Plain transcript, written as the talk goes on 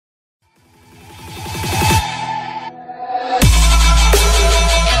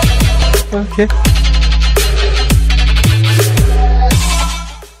Okay.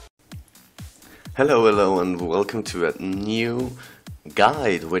 Hello and welcome to a new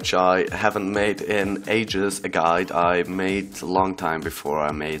guide which I haven't made in ages. A guide I made a long time before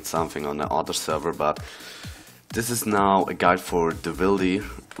I made something on the other server, but this is now a guide for the Wildy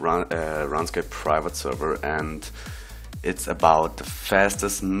Rsps private server, and it's about the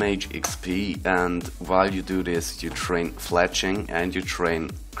fastest mage XP. And while you do this, you train fletching and you train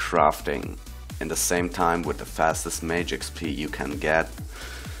crafting in the same time with the fastest mage XP you can get.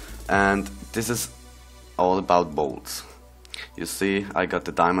 And this is all about bolts. You see, I got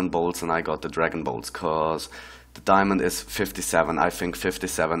the diamond bolts and I got the dragon bolts, cause the diamond is 57. I think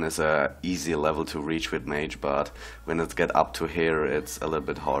 57 is a easy level to reach with mage, but when it get up to here it's a little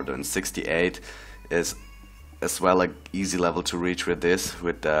bit harder. And 68 is as well an easy level to reach with this,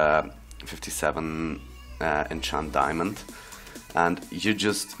 with the 57 enchant diamond. And you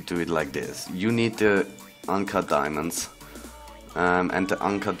just do it like this. You need the uncut diamonds and the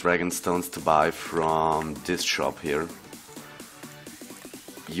uncut dragon stones to buy from this shop here.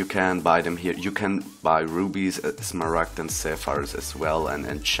 You can buy them here. You can buy rubies, smaragd and sapphires as well and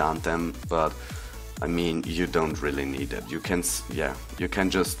enchant them, but I mean, you don't really need it. You can, you can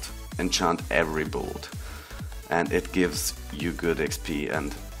just enchant every bolt and it gives you good XP.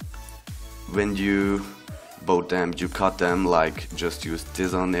 And when you boat them, you cut them, like just use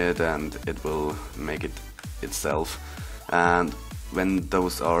this on it and it will make it itself. And when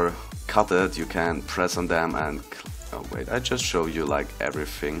those are cutted, you can press on them and oh wait, I just show you like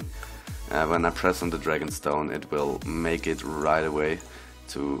everything. When I press on the dragonstone, it will make it right away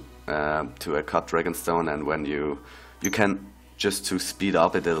to a cut dragonstone. And when you can, just to speed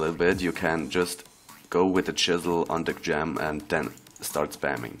up it a little bit, you can just go with the chisel on the gem and then start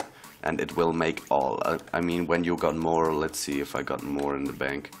spamming, and it will make all. I mean, when you got more, let's see if I got more in the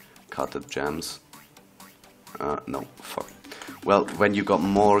bank. Cutted gems. No, fuck. Well, when you got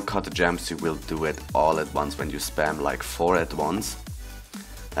more cutted gems, you will do it all at once when you spam like 4 at once,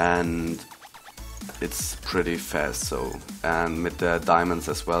 and it's pretty fast. So, and with the diamonds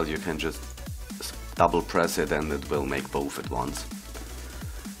as well, you can just double press it and it will make both at once.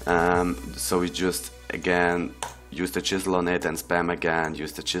 So you just again use the chisel on it and spam again,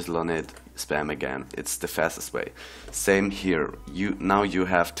 use the chisel on it, spam again. It's the fastest way. Same here. Now you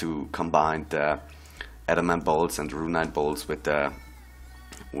have to combine the adamant bolts and runite bolts with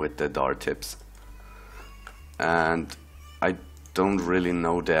the dart tips. And I don't really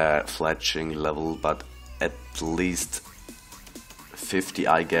know the fletching level, but at least 50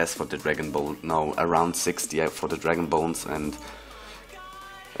 I guess for the dragon bolt. No, around 60 for the dragon bolts and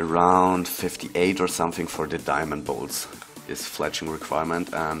around 58 or something for the diamond bolts is fletching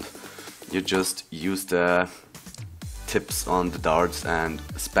requirement. And you just use the tips on the darts and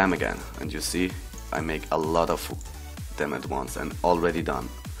spam again, and you see I make a lot of them at once and already done.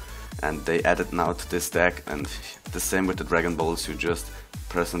 And they added now to this deck, and the same with the dragon bolts. You just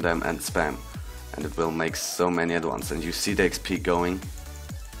press on them and spam and it will make so many at once, and you see the XP going.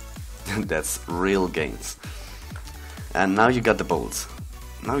 That's real gains. And now you got the bolts.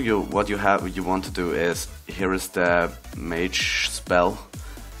 Now what you want to do is, here is the mage spell.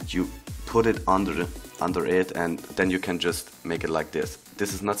 You put it under it, and then you can just make it like this.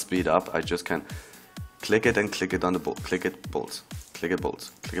 This is not speed up. I just can click it and click it on the bolt. Click it, bolts. Click it, bolts.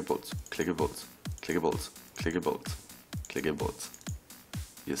 Click it, bolts. Click it, bolts. Click it, bolts. Click it, bolts. Click it, bolts.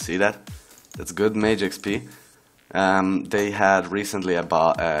 You see that? That's good mage XP. They had recently a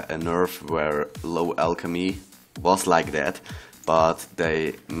nerf where low alchemy was like that, but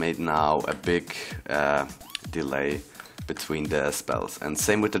they made now a big delay between the spells. And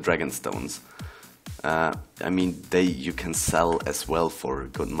same with the dragon stones. I mean, you can sell as well for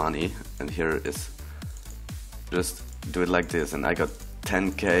good money. And here is, just do it like this, and I got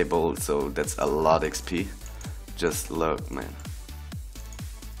 10k bolts, so that's a lot XP. Just look, man.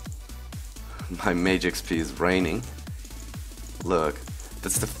 My mage XP is raining. Look,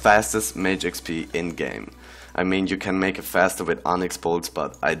 that's the fastest mage XP in game. I mean, you can make it faster with onyx bolts,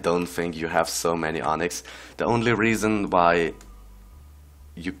 but I don't think you have so many onyx. The only reason why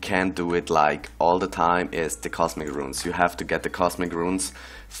you can't do it like all the time is the cosmic runes. You have to get the cosmic runes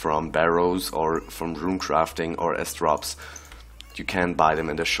from barrows or from rune crafting or as drops. You can buy them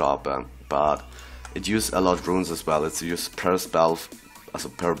in the shop, but it uses a lot of runes as well. It's used per spell, also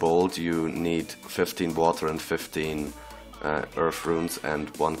per bolt. You need 15 water and 15 earth runes and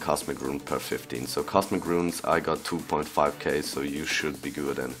 1 cosmic rune per 15. So cosmic runes I got 2.5k, so you should be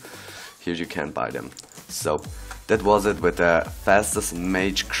good, and here you can buy them. So that was it with the fastest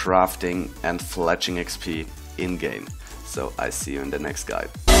mage crafting and fletching XP in game. So I see you in the next guide.